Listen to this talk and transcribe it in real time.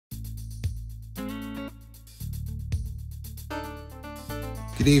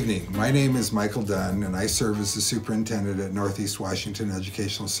Good evening. My name is Michael Dunn, and I serve as the superintendent at Northeast Washington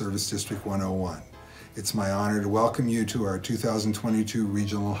Educational Service District 101. It's my honor to welcome you to our 2022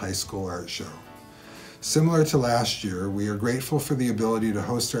 Regional High School Art Show. Similar to last year, we are grateful for the ability to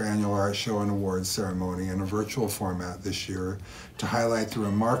host our annual art show and awards ceremony in a virtual format this year to highlight the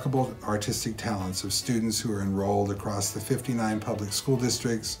remarkable artistic talents of students who are enrolled across the 59 public school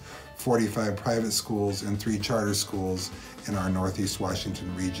districts, 45 private schools, and 3 charter schools in our Northeast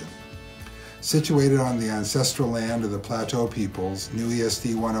Washington region. Situated on the ancestral land of the Plateau peoples, New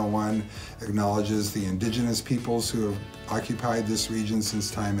ESD 101 acknowledges the indigenous peoples who have occupied this region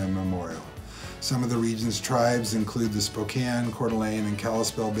since time immemorial. Some of the region's tribes include the Spokane, Coeur d'Alene, and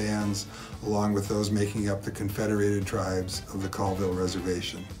Kalispell bands, along with those making up the Confederated Tribes of the Colville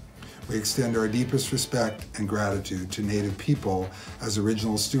Reservation. We extend our deepest respect and gratitude to Native people as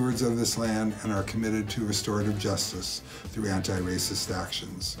original stewards of this land and are committed to restorative justice through anti-racist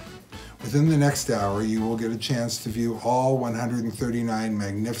actions. Within the next hour, you will get a chance to view all 139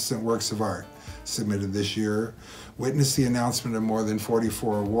 magnificent works of art submitted this year, witness the announcement of more than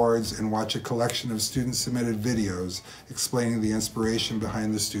 44 awards, and watch a collection of student-submitted videos explaining the inspiration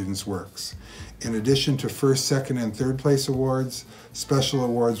behind the students' works. In addition to first, second, and third place awards, special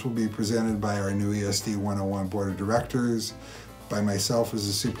awards will be presented by our New ESD 101 Board of Directors, by myself as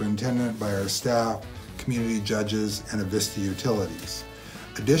the superintendent, by our staff, community judges, and Avista Utilities.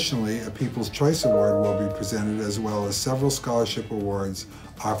 Additionally, a People's Choice Award will be presented, as well as several scholarship awards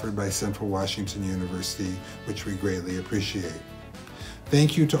offered by Central Washington University, which we greatly appreciate.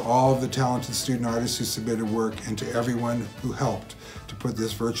 Thank you to all of the talented student artists who submitted work and to everyone who helped to put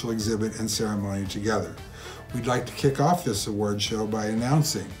this virtual exhibit and ceremony together. We'd like to kick off this award show by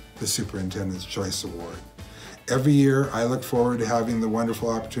announcing the Superintendent's Choice Award. Every year, I look forward to having the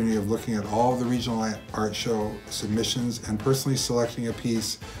wonderful opportunity of looking at all of the regional art show submissions and personally selecting a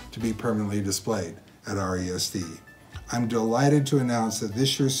piece to be permanently displayed at RESD. I'm delighted to announce that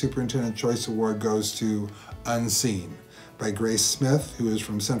this year's Superintendent Choice Award goes to Unseen by Grace Smith, who is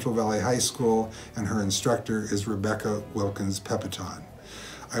from Central Valley High School, and her instructor is Rebecca Wilkins-Pepiton.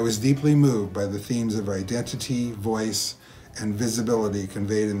 I was deeply moved by the themes of identity, voice, and visibility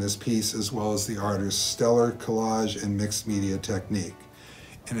conveyed in this piece, as well as the artist's stellar collage and mixed media technique.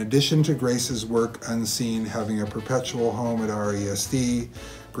 In addition to Grace's work Unseen having a perpetual home at RESD,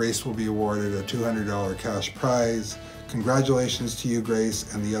 Grace will be awarded a $200 cash prize. Congratulations to you,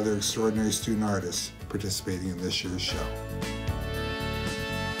 Grace, and the other extraordinary student artists participating in this year's show.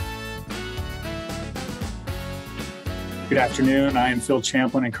 Good afternoon. I am Phil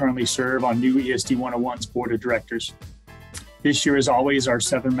Champlin and currently serve on New ESD 101's Board of Directors. This year, as always, our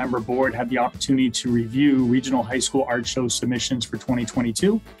 7-member board had the opportunity to review regional high school art show submissions for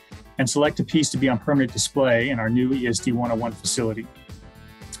 2022 and select a piece to be on permanent display in our new ESD 101 facility.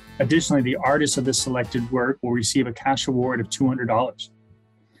 Additionally, the artist of this selected work will receive a cash award of $200.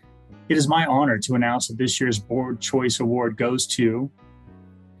 It is my honor to announce that this year's Board Choice Award goes to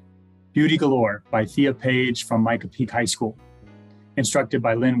Beauty Galore by Thea Page from Micah Peak High School, instructed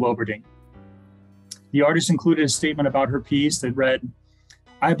by Lynn Wilberding. The artist included a statement about her piece that read,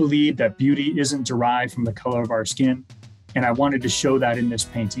 "I believe that beauty isn't derived from the color of our skin, and I wanted to show that in this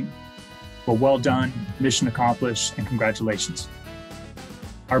painting. Well, well done, mission accomplished, and congratulations."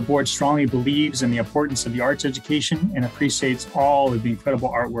 Our board strongly believes in the importance of the arts education and appreciates all of the incredible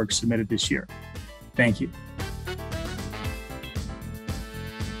artwork submitted this year. Thank you.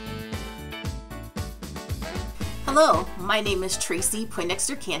 Hello, my name is Tracy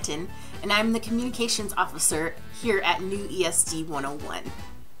Poindexter Canton, and I'm the Communications Officer here at New ESD 101.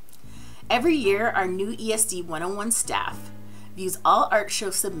 Every year, our New ESD 101 staff views all art show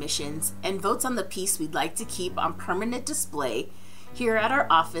submissions and votes on the piece we'd like to keep on permanent display here at our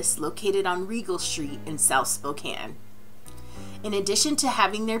office located on Regal Street in South Spokane. In addition to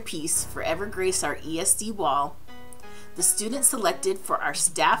having their piece forever grace our ESD wall, the student selected for our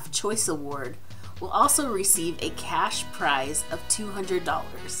Staff Choice Award will also receive a cash prize of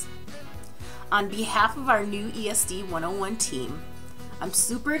 $200. On behalf of our new ESD 101 team, I'm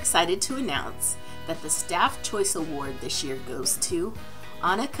super excited to announce that the Staff Choice Award this year goes to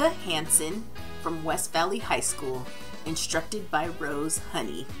Annika Hansen from West Valley High School, instructed by Rose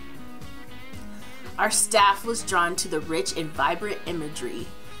Honey. Our staff was drawn to the rich and vibrant imagery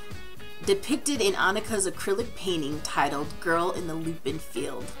depicted in Annika's acrylic painting titled Girl in the Lupin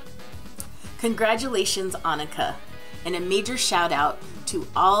Field. Congratulations, Annika, and a major shout out to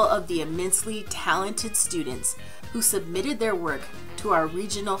all of the immensely talented students who submitted their work to our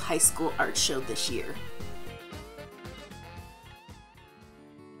regional high school art show this year.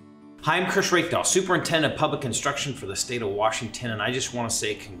 Hi, I'm Chris Rakedal, Superintendent of Public Instruction for the state of Washington, and I just want to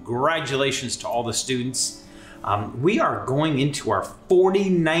say congratulations to all the students. We are going into our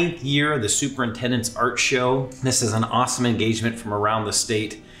 49th year of the Superintendent's Art Show. This is an awesome engagement from around the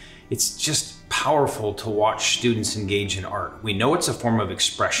state. It's just powerful to watch students engage in art. We know it's a form of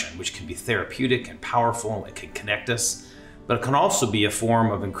expression, which can be therapeutic and powerful, it can connect us, but it can also be a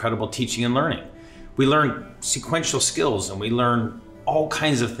form of incredible teaching and learning. We learn sequential skills and we learn all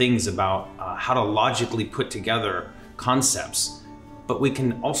kinds of things about how to logically put together concepts, but we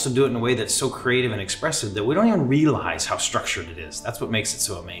can also do it in a way that's so creative and expressive that we don't even realize how structured it is. That's what makes it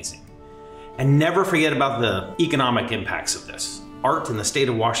so amazing. And never forget about the economic impacts of this. Art in the state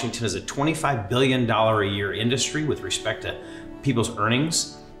of Washington is a $25 billion a year industry with respect to people's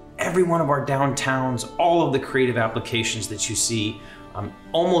earnings. Every one of our downtowns, all of the creative applications that you see,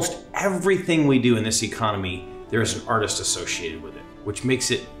 almost everything we do in this economy, there is an artist associated with it, which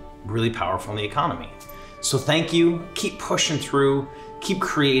makes it really powerful in the economy. So thank you, keep pushing through, keep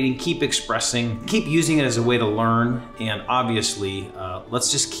creating, keep expressing, keep using it as a way to learn, and obviously, let's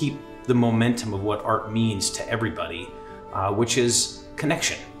just keep the momentum of what art means to everybody, which is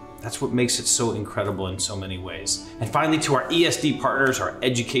connection. That's what makes it so incredible in so many ways. And finally, to our ESD partners, our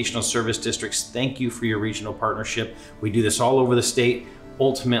educational service districts, thank you for your regional partnership. We do this all over the state.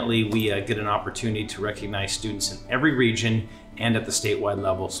 Ultimately, we get an opportunity to recognize students in every region and at the statewide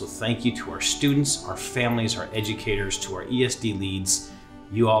level. So thank you to our students, our families, our educators, to our ESD leads.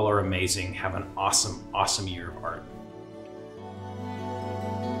 You all are amazing. Have an awesome, awesome year of art.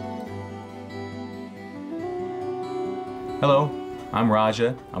 Hello, I'm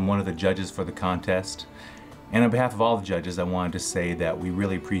Raja. I'm one of the judges for the contest. And on behalf of all the judges, I wanted to say that we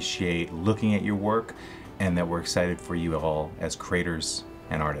really appreciate looking at your work and that we're excited for you all as creators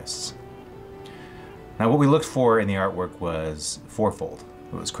and artists. Now, what we looked for in the artwork was fourfold.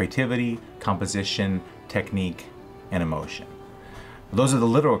 It was creativity, composition, technique, and emotion. Those are the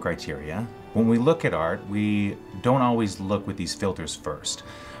literal criteria. When we look at art, we don't always look with these filters first.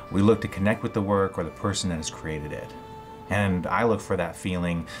 We look to connect with the work or the person that has created it. And I look for that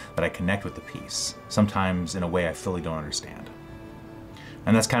feeling that I connect with the piece, sometimes in a way I fully don't understand.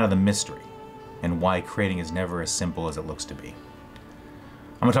 And that's kind of the mystery, and why creating is never as simple as it looks to be.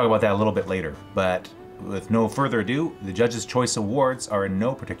 I'm going to talk about that a little bit later, but with no further ado, the Judges' Choice Awards are in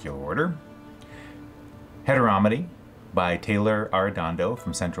no particular order. Heteronomy by Taylor Arredondo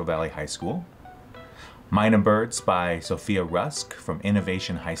from Central Valley High School. Mina Birds by Sophia Rusk from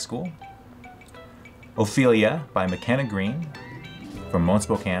Innovation High School. Ophelia by McKenna Green from Mount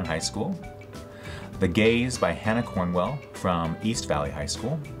Spokane High School. The Gaze by Hannah Cornwell from East Valley High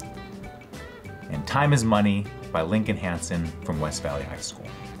School. And Time is Money by Lincoln Hansen from West Valley High School.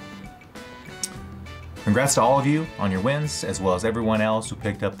 Congrats to all of you on your wins, as well as everyone else who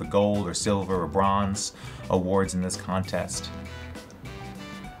picked up the gold or silver or bronze awards in this contest.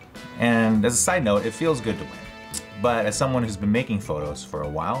 And as a side note, it feels good to win. But as someone who's been making photos for a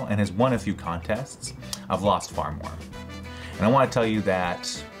while and has won a few contests, I've lost far more. And I want to tell you that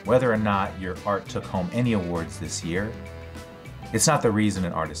whether or not your art took home any awards this year, it's not the reason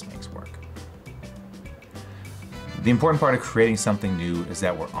an artist makes work. The important part of creating something new is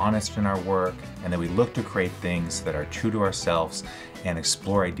that we're honest in our work and that we look to create things that are true to ourselves and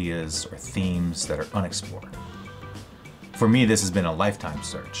explore ideas or themes that are unexplored. For me, this has been a lifetime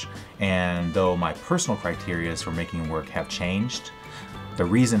search, and though my personal criteria for making work have changed, the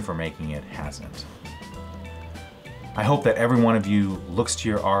reason for making it hasn't. I hope that every one of you looks to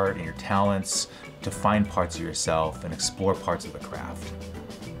your art and your talents to find parts of yourself and explore parts of the craft.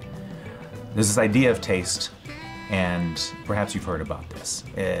 There's this idea of taste, and perhaps you've heard about this.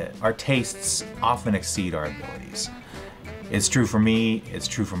 Our tastes often exceed our abilities. It's true for me, it's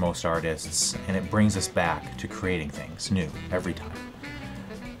true for most artists, and it brings us back to creating things new every time.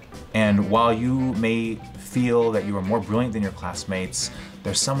 And while you may feel that you are more brilliant than your classmates,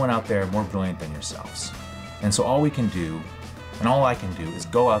 there's someone out there more brilliant than yourselves. And so all we can do, and all I can do, is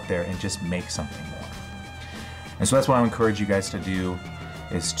go out there and just make something more. And so that's what I encourage you guys to do,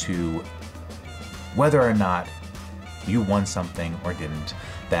 is to, whether or not you won something or didn't,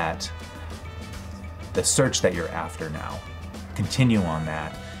 that the search that you're after now, continue on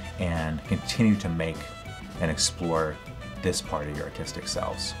that and continue to make and explore this part of your artistic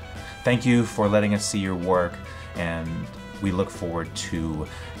selves. Thank you for letting us see your work, and we look forward to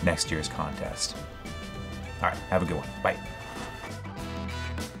next year's contest. All right, have a good one. Bye.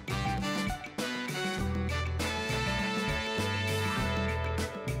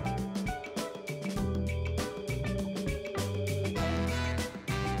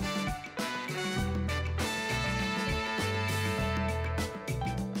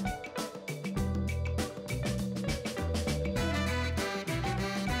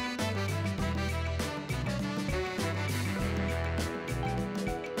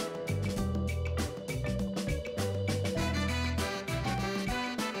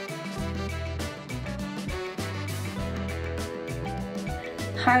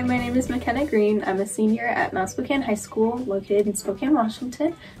 Hi, my name is McKenna Green. I'm a senior at Mount Spokane High School, located in Spokane,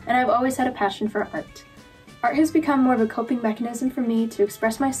 Washington, and I've always had a passion for art. Art has become more of a coping mechanism for me to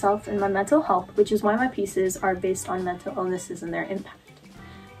express myself and my mental health, which is why my pieces are based on mental illnesses and their impact.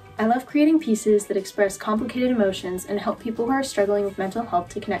 I love creating pieces that express complicated emotions and help people who are struggling with mental health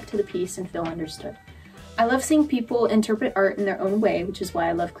to connect to the piece and feel understood. I love seeing people interpret art in their own way, which is why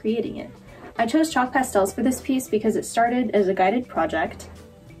I love creating it. I chose chalk pastels for this piece because it started as a guided project,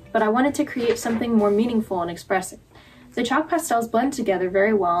 but I wanted to create something more meaningful and expressive. The chalk pastels blend together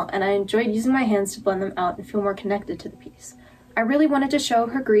very well, and I enjoyed using my hands to blend them out and feel more connected to the piece. I really wanted to show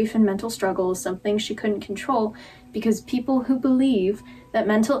her grief and mental struggle as something she couldn't control, because people who believe that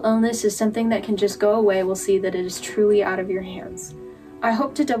mental illness is something that can just go away will see that it is truly out of your hands. I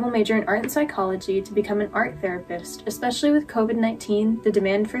hope to double major in art and psychology to become an art therapist. Especially with COVID-19, the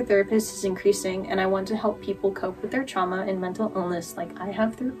demand for therapists is increasing, and I want to help people cope with their trauma and mental illness like I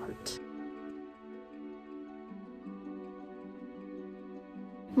have through art.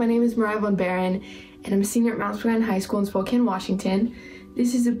 My name is Mariah Von Barron, and I'm a senior at Mount Spokane High School in Spokane, Washington.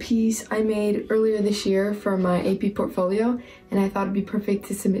 This is a piece I made earlier this year for my AP portfolio, and I thought it'd be perfect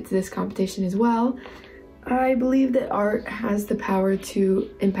to submit to this competition as well. I believe that art has the power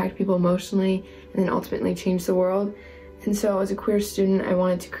to impact people emotionally and then ultimately change the world. And so as a queer student, I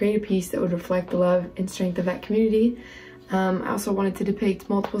wanted to create a piece that would reflect the love and strength of that community. I also wanted to depict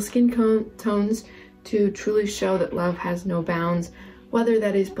multiple skin tones to truly show that love has no bounds, whether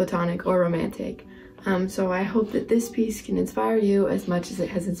that is platonic or romantic. So I hope that this piece can inspire you as much as it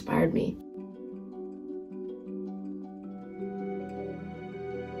has inspired me.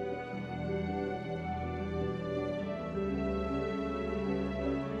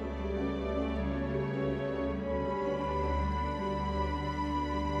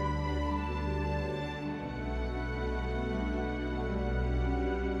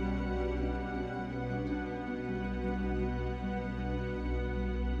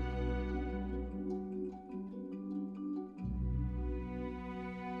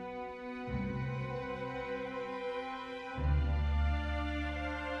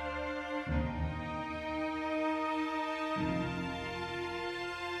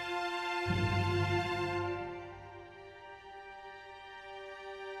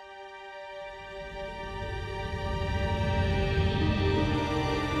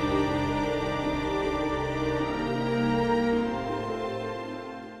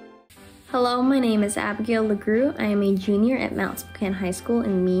 Hello, my name is Abigail LeGroux. I am a junior at Mount Spokane High School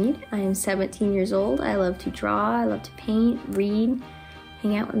in Meade. I am 17 years old. I love to draw, I love to paint, read,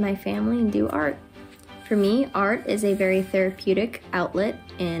 hang out with my family, and do art. For me, art is a very therapeutic outlet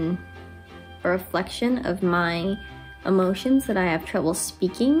and a reflection of my emotions that I have trouble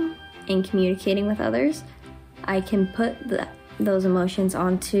speaking and communicating with others. I can put those emotions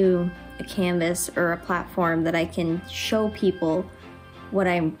onto a canvas or a platform that I can show people what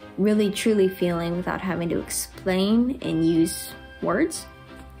I'm really truly feeling without having to explain and use words.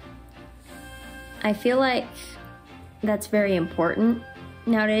 I feel like that's very important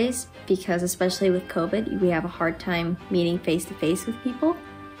nowadays because especially with COVID, we have a hard time meeting face to face with people.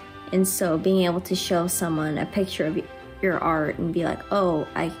 And so being able to show someone a picture of your art and be like, oh,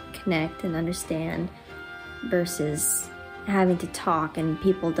 I connect and understand, versus having to talk and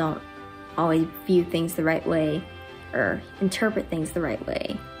people don't always view things the right way or interpret things the right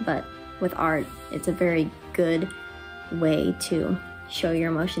way. But with art, it's a very good way to show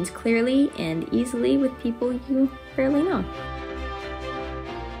your emotions clearly and easily with people you barely know.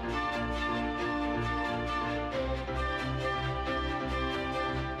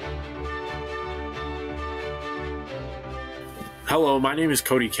 Hello, my name is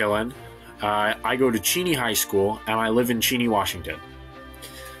Cody Killen. I go to Cheney High School and I live in Cheney, Washington.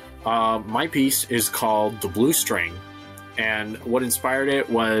 My piece is called The Blue String, and what inspired it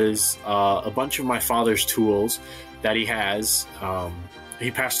was a bunch of my father's tools that he has.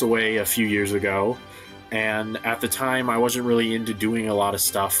 He passed away a few years ago, and at the time I wasn't really into doing a lot of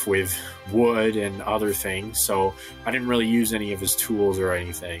stuff with wood and other things, so I didn't really use any of his tools or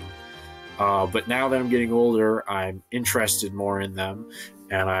anything. But now that I'm getting older, I'm interested more in them,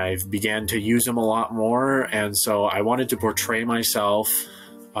 and I've began to use them a lot more, and so I wanted to portray myself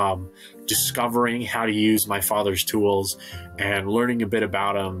discovering how to use my father's tools and learning a bit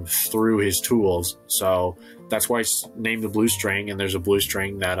about him through his tools. So that's why it's named The Blue String, and there's a blue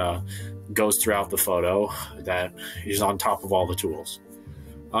string that goes throughout the photo that is on top of all the tools.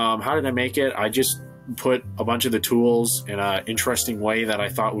 How did I make it? I just put a bunch of the tools in an interesting way that I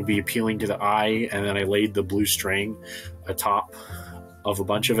thought would be appealing to the eye, and then I laid the blue string atop of a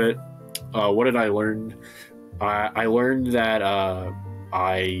bunch of it. What did I learn? I learned that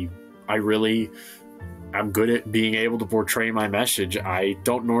I'm good at being able to portray my message. I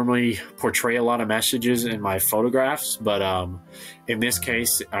don't normally portray a lot of messages in my photographs, but in this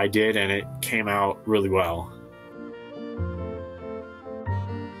case I did, and it came out really well.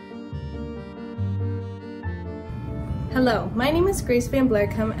 Hello, my name is Grace Van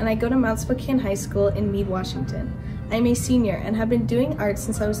Blerkum and I go to Mount Spokane High School in Meade, Washington. I'm a senior and have been doing art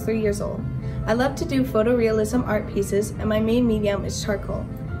since I was 3 years old. I love to do photorealism art pieces and my main medium is charcoal.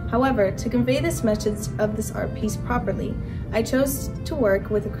 However, to convey this message of this art piece properly, I chose to work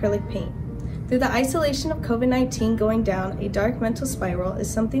with acrylic paint. Through the isolation of COVID-19 going down, a dark mental spiral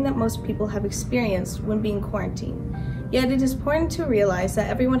is something that most people have experienced when being quarantined. Yet it is important to realize that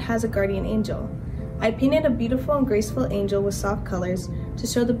everyone has a guardian angel. I painted a beautiful and graceful angel with soft colors to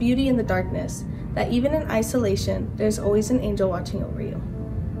show the beauty in the darkness, that even in isolation, there's always an angel watching over you.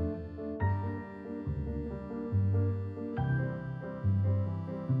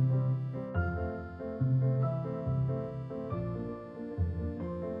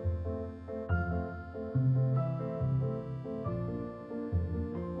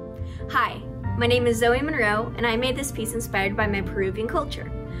 Hi, my name is Zoe Monroe, and I made this piece inspired by my Peruvian culture.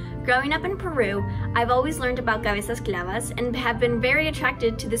 Growing up in Peru, I've always learned about cabezas clavas and have been very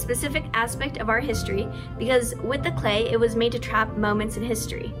attracted to the specific aspect of our history because with the clay, it was made to trap moments in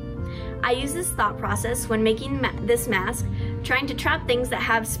history. I use this thought process when making this mask, trying to trap things that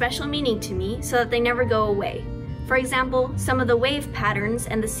have special meaning to me so that they never go away. For example, some of the wave patterns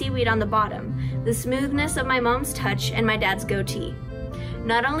and the seaweed on the bottom, the smoothness of my mom's touch and my dad's goatee.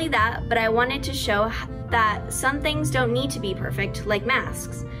 Not only that, but I wanted to show that some things don't need to be perfect, like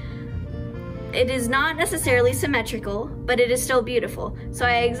masks. It is not necessarily symmetrical, but it is still beautiful, so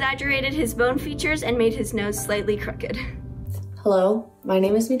I exaggerated his bone features and made his nose slightly crooked. Hello, my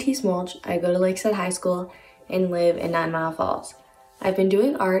name is Matisse Mulch. I go to Lakeside High School and live in 9 Mile Falls. I've been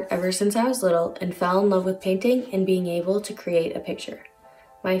doing art ever since I was little and fell in love with painting and being able to create a picture.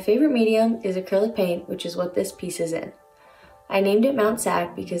 My favorite medium is acrylic paint, which is what this piece is in. I named it Mount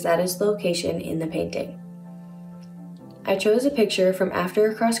Sac because that is the location in the painting. I chose a picture from after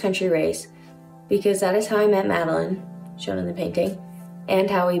a cross-country race because that is how I met Madeline, shown in the painting, and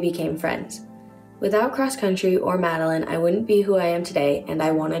how we became friends. Without cross-country or Madeline, I wouldn't be who I am today, and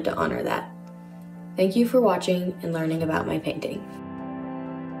I wanted to honor that. Thank you for watching and learning about my painting.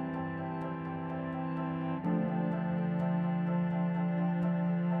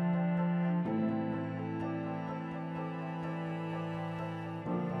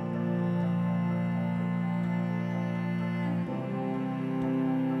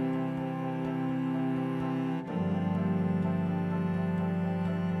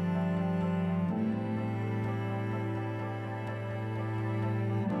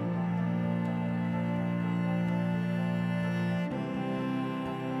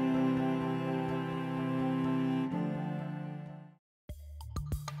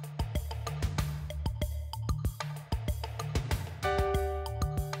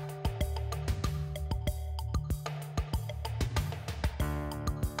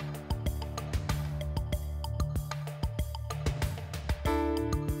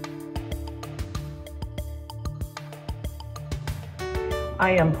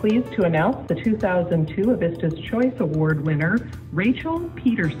 I am pleased to announce the 2002 Avista's Choice Award winner, Rachel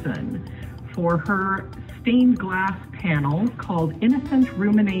Peterson, for her stained glass panel called Innocent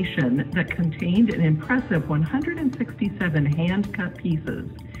Rumination that contained an impressive 167 hand-cut pieces.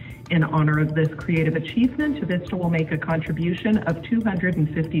 In honor of this creative achievement, Avista will make a contribution of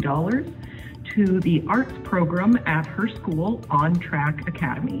 $250 to the arts program at her school, On Track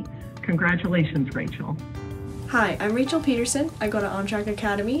Academy. Congratulations, Rachel. Hi, I'm Rachel Peterson. I go to On Track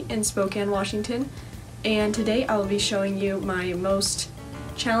Academy in Spokane, Washington, and today I will be showing you my most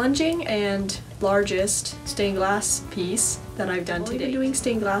challenging and largest stained glass piece that I've done today. I've been doing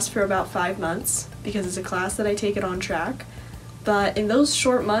stained glass for about 5 months because it's a class that I take at On Track, but in those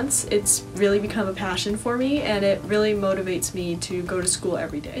short months it's really become a passion for me and it really motivates me to go to school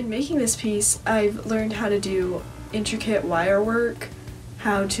every day. In making this piece, I've learned how to do intricate wire work,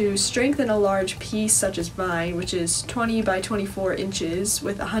 how to strengthen a large piece such as mine, which is 20 by 24 inches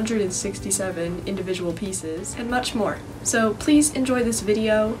with 167 individual pieces, and much more. So please enjoy this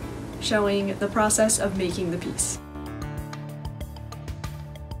video showing the process of making the piece.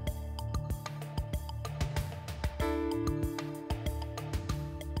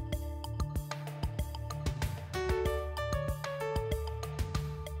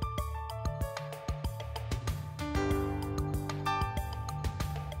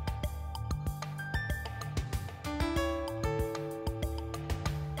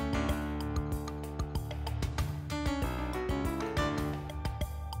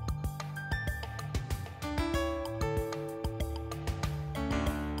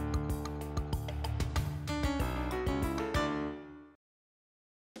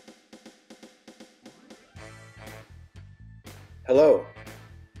 Hello,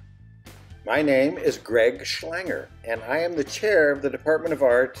 my name is Greg Schlanger, and I am the chair of the Department of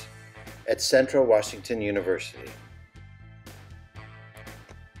Art at Central Washington University.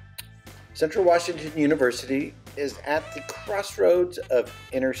 Central Washington University is at the crossroads of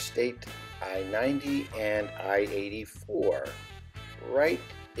Interstate I-90 and I-84, right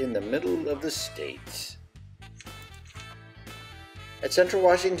in the middle of the state. At Central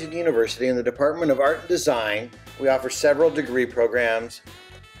Washington University in the Department of Art and Design, we offer several degree programs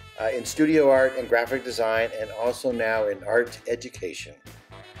in studio art and graphic design, and also now in art education.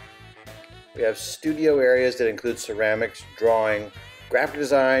 We have studio areas that include ceramics, drawing, graphic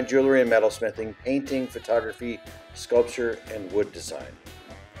design, jewelry and metalsmithing, painting, photography, sculpture, and wood design.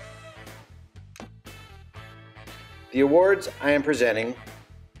 The awards I am presenting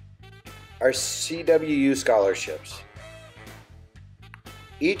are CWU scholarships.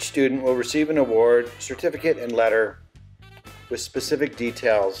 Each student will receive an award, certificate, and letter with specific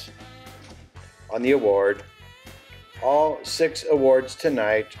details on the award. All 6 awards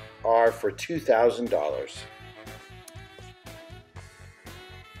tonight are for $2,000.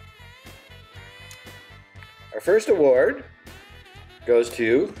 Our first award goes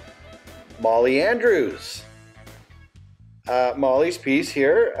to Molly Andrews. Molly's piece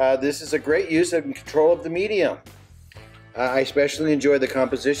here, this is a great use and control of the medium. I especially enjoy the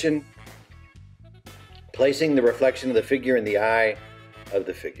composition, placing the reflection of the figure in the eye of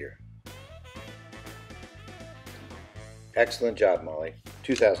the figure. Excellent job, Molly.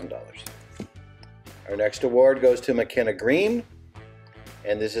 $2,000. Our next award goes to McKenna Green,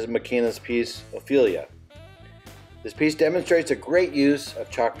 and this is McKenna's piece, Ophelia. This piece demonstrates a great use of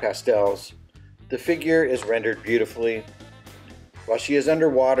chalk pastels. The figure is rendered beautifully. While she is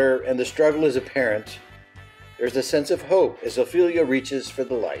underwater and the struggle is apparent, there's a sense of hope as Ophelia reaches for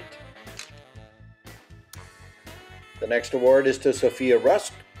the light. The next award is to Sophia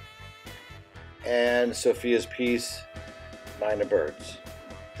Rusk and Sophia's piece, Mina Birds.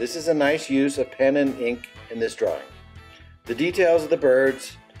 This is a nice use of pen and ink in this drawing. The details of the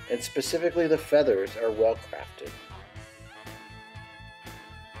birds, and specifically the feathers, are well crafted.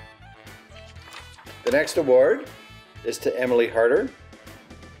 The next award is to Emily Harder.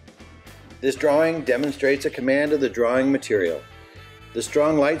 This drawing demonstrates a command of the drawing material. The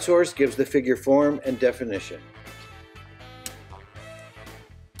strong light source gives the figure form and definition.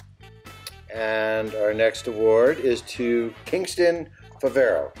 And our next award is to Kingston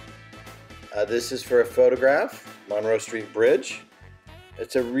Favero. This is for a photograph, Monroe Street Bridge.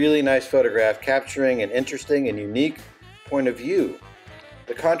 It's a really nice photograph capturing an interesting and unique point of view.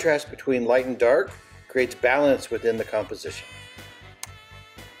 The contrast between light and dark creates balance within the composition.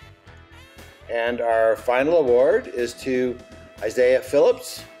 And our final award is to Isaiah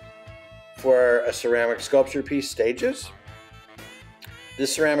Phillips for a ceramic sculpture piece, Stages.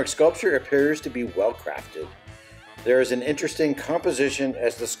 This ceramic sculpture appears to be well crafted. There is an interesting composition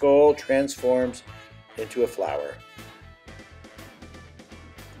as the skull transforms into a flower.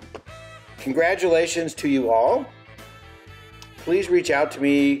 Congratulations to you all. Please reach out to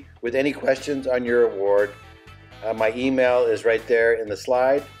me with any questions on your award. My email is right there in the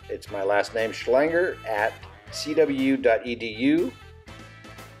slide. It's my last name, Schlanger, at cwu.edu.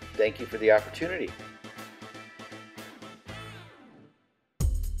 Thank you for the opportunity.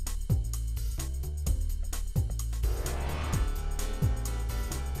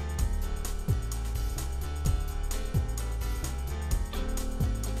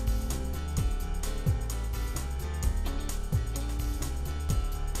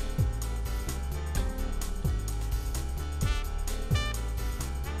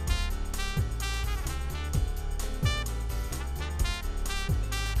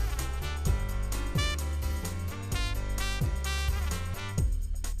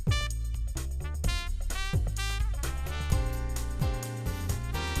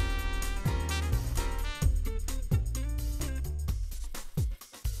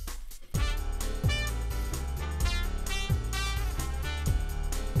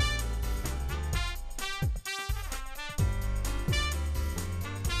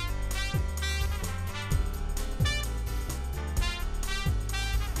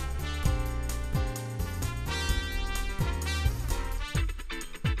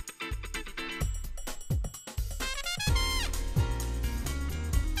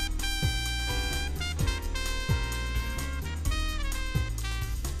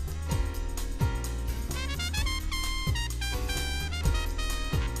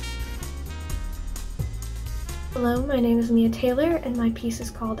 Hello, my name is Mia Taylor and my piece is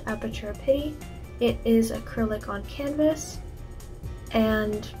called Aperture of Pity. It is acrylic on canvas,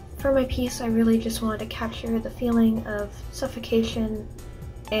 and For my piece, I really just wanted to capture the feeling of suffocation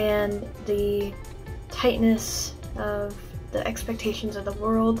and the tightness of the expectations of the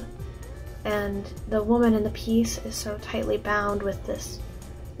world. And the woman in the piece is so tightly bound with this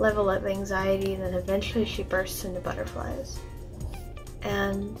level of anxiety that eventually she bursts into butterflies.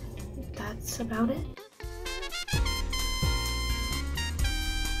 And that's about it.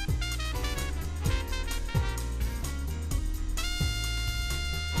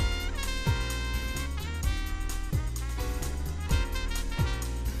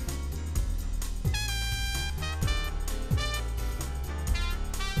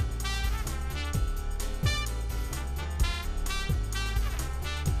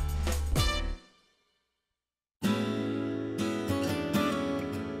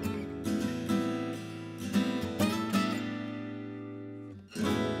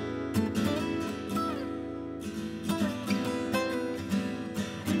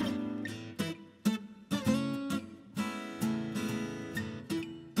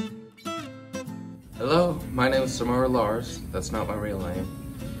 Hello, my name is Samara Lars. That's not my real name.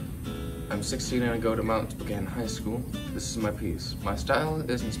 I'm 16 and I go to Mount Spokane High School. This is my piece. My style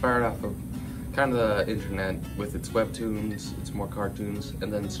is inspired off of kind of the internet with its webtoons, its more cartoons,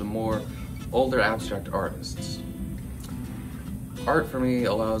 and then some more older abstract artists. Art for me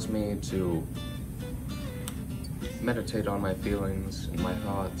allows me to meditate on my feelings and my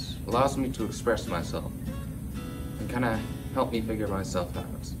thoughts, allows me to express myself, and kind of help me figure myself out.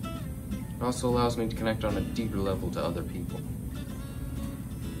 It also allows me to connect on a deeper level to other people.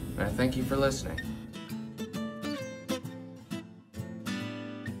 And I thank you for listening.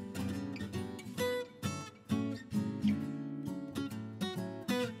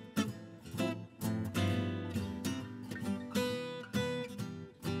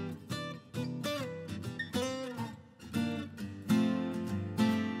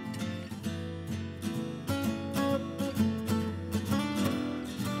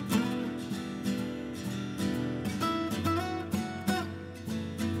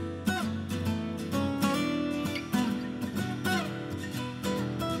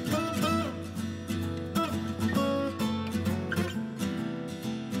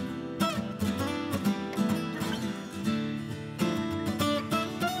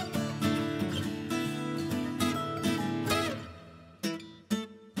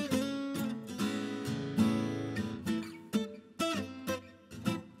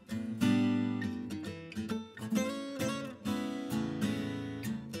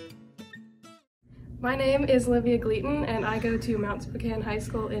 My name is Olivia Gleaton and I go to Mount Spokane High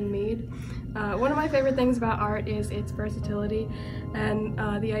School in Mead. One of my favorite things about art is its versatility and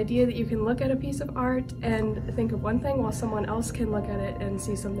the idea that you can look at a piece of art and think of one thing while someone else can look at it and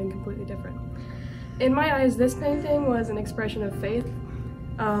see something completely different. In my eyes, this painting was an expression of faith.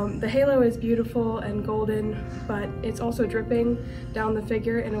 The halo is beautiful and golden, but it's also dripping down the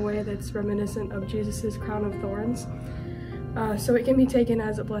figure in a way that's reminiscent of Jesus' crown of thorns. So it can be taken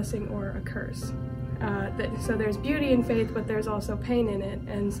as a blessing or a curse. So there's beauty in faith, but there's also pain in it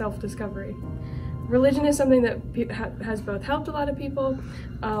and self-discovery. Religion is something that has both helped a lot of people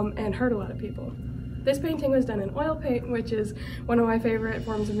and hurt a lot of people. This painting was done in oil paint, which is one of my favorite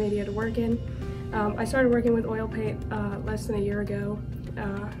forms of media to work in. I started working with oil paint less than a year ago,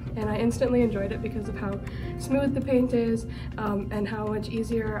 and I instantly enjoyed it because of how smooth the paint is and how much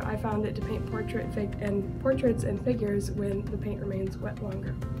easier I found it to paint portraits and figures when the paint remains wet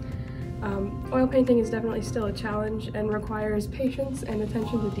longer. Oil painting is definitely still a challenge and requires patience and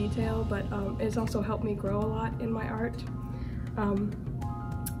attention to detail, but it's also helped me grow a lot in my art.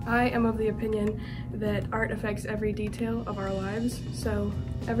 I am of the opinion that art affects every detail of our lives, so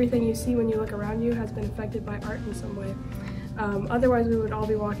everything you see when you look around you has been affected by art in some way. Otherwise we would all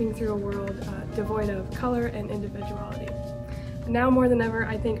be walking through a world devoid of color and individuality. Now more than ever,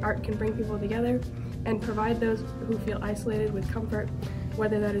 I think art can bring people together and provide those who feel isolated with comfort,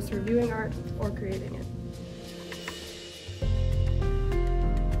 whether that is through viewing art or creating it.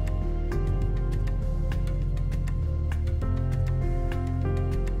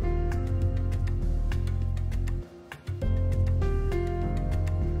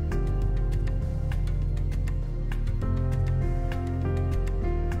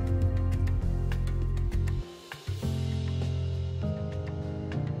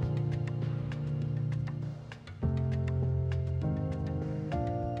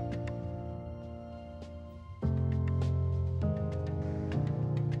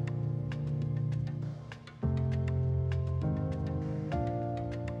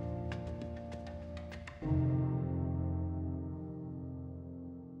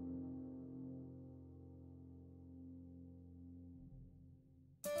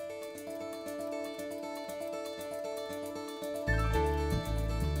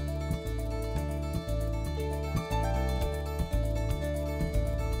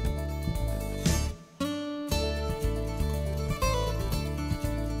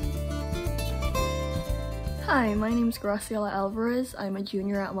 Hi, my name is Graciela Alvarez. I'm a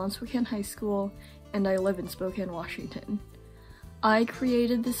junior at Spokane High School, and I live in Spokane, Washington. I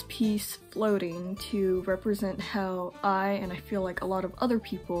created this piece, Floating, to represent how I, and I feel like a lot of other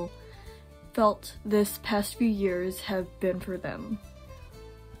people, felt this past few years have been for them.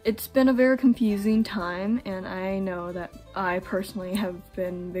 It's been a very confusing time, and I know that I personally have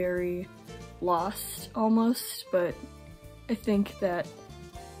been very lost almost, but I think that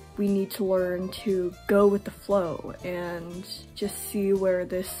we need to learn to go with the flow and just see where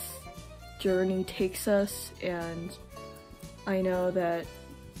this journey takes us. And I know that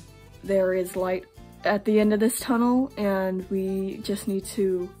there is light at the end of this tunnel, and we just need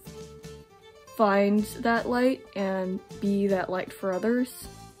to find that light and be that light for others.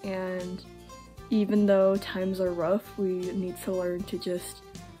 And even though times are rough, we need to learn to just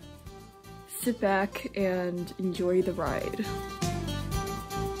sit back and enjoy the ride.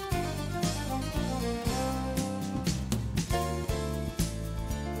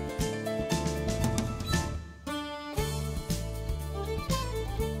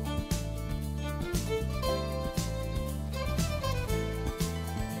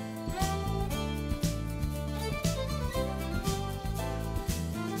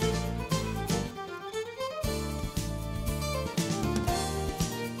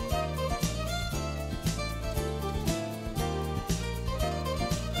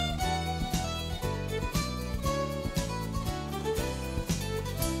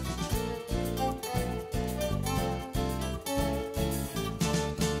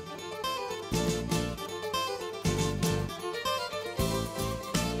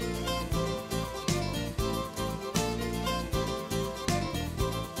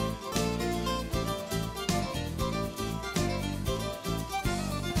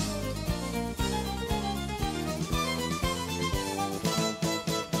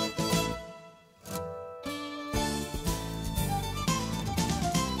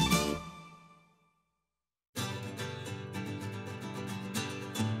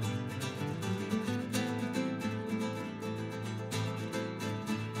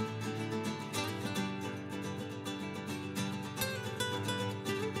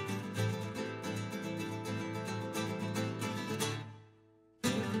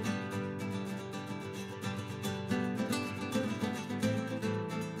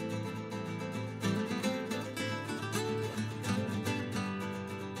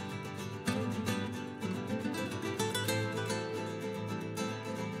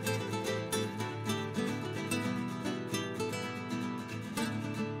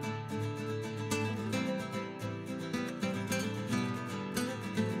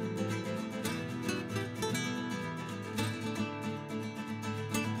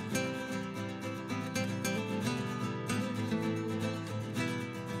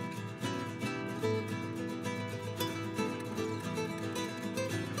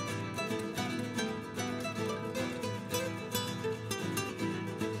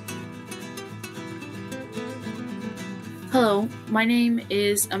 Hello, my name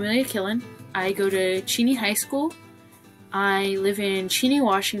is Amelia Killen. I go to Cheney High School. I live in Cheney,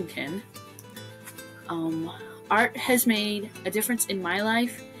 Washington. Art has made a difference in my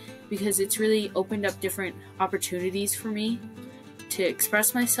life because it's really opened up different opportunities for me to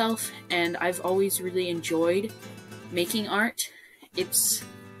express myself, and I've always really enjoyed making art. It's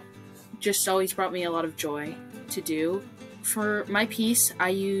just always brought me a lot of joy to do. For my piece, I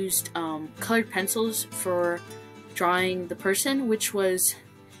used colored pencils for drawing the person, which was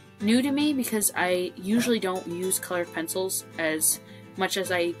new to me because I usually don't use colored pencils as much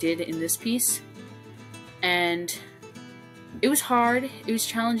as I did in this piece. And it was hard, it was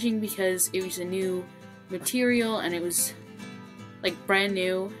challenging because it was a new material and it was like brand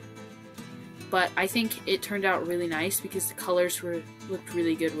new, but I think it turned out really nice because the colors looked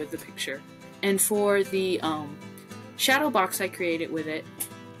really good with the picture. And for the shadow box I created with it,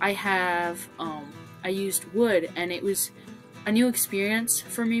 I used wood, and it was a new experience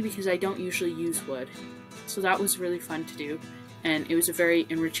for me because I don't usually use wood. So that was really fun to do, and it was a very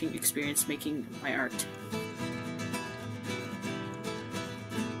enriching experience making my art.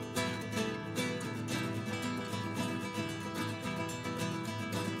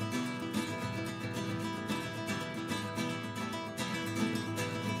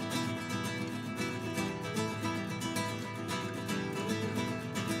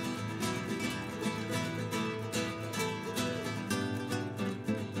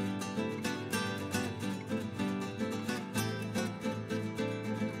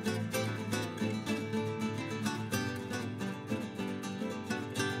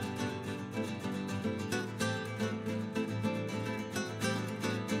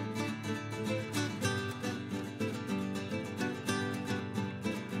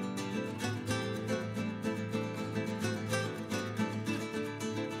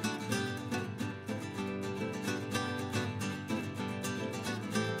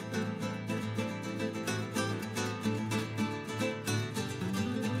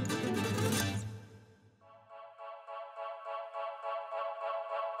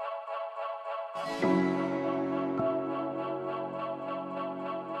 Hello,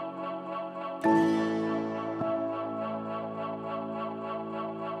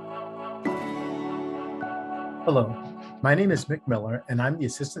 my name is Mick Miller, and I'm the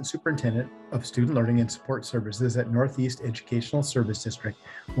Assistant Superintendent of Student Learning and Support Services at Northeast Educational Service District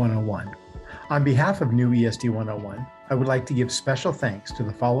 101. On behalf of New ESD 101, I would like to give special thanks to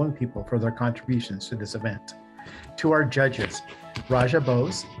the following people for their contributions to this event. To our judges, Raja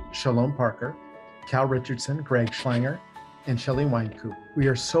Bose, Shalom Parker, Cal Richardson, Greg Schlanger, and Shelley Weinkoop. We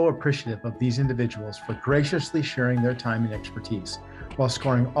are so appreciative of these individuals for graciously sharing their time and expertise while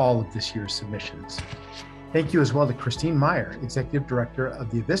scoring all of this year's submissions. Thank you as well to Christine Meyer, Executive Director of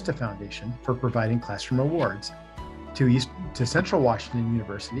the Avista Foundation, for providing classroom awards, to Central Washington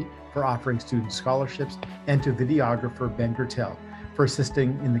University for offering student scholarships, and to videographer Ben Gertel for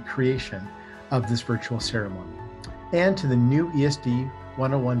assisting in the creation of this virtual ceremony, and to the new ESD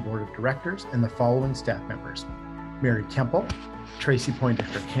 101 Board of Directors and the following staff members: Mary Kemple, Tracy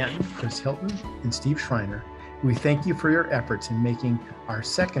Poindexter Canton, Chris Hilton, and Steve Schreiner. We thank you for your efforts in making our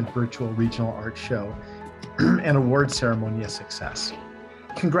second virtual regional art show and award ceremony a success.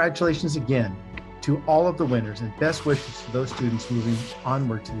 Congratulations again to all of the winners, and best wishes to those students moving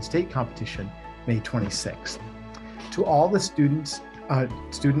onward to the state competition May 26th. To all the student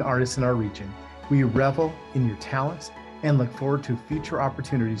artists in our region, we revel in your talents and look forward to future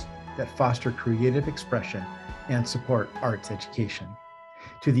opportunities that foster creative expression and support arts education.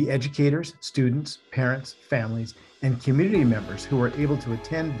 To the educators, students, parents, families, and community members who were able to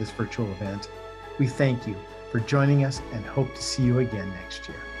attend this virtual event, we thank you for joining us and hope to see you again next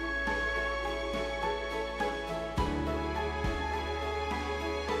year.